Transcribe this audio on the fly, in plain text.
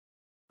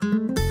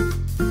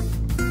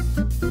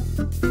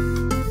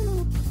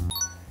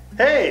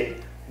Hey,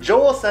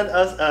 Joel sent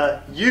us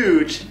a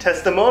huge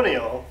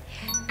testimonial.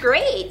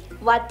 Great!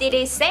 What did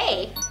he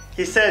say?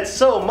 He said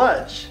so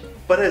much,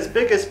 but his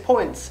biggest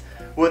points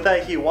were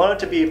that he wanted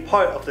to be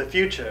part of the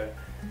future,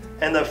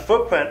 and the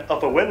footprint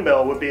of a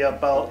windmill would be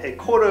about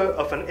 1/4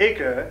 of an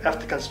acre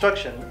after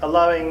construction,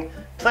 allowing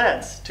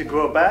plants to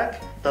grow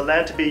back, the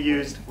land to be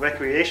used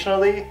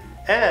recreationally,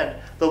 and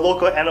the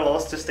local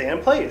animals to stay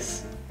in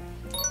place.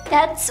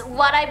 That's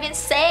what I've been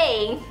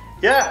saying.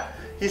 Yeah,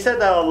 he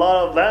said that a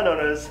lot of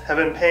landowners have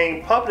been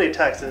paying property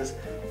taxes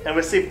and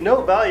received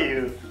no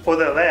value for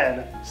their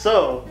land,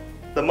 so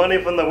the money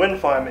from the wind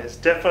farm is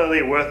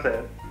definitely worth it.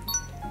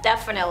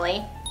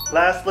 Definitely.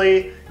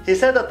 Lastly, he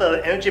said that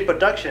the energy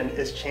production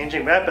is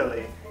changing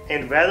rapidly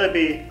and rather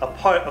be a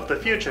part of the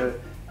future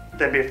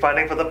than be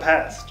fighting for the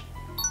past.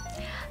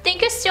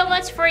 Thank you so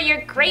much for your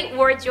great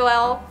words,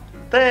 Joel.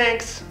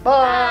 Thanks.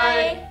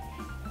 Bye. Bye.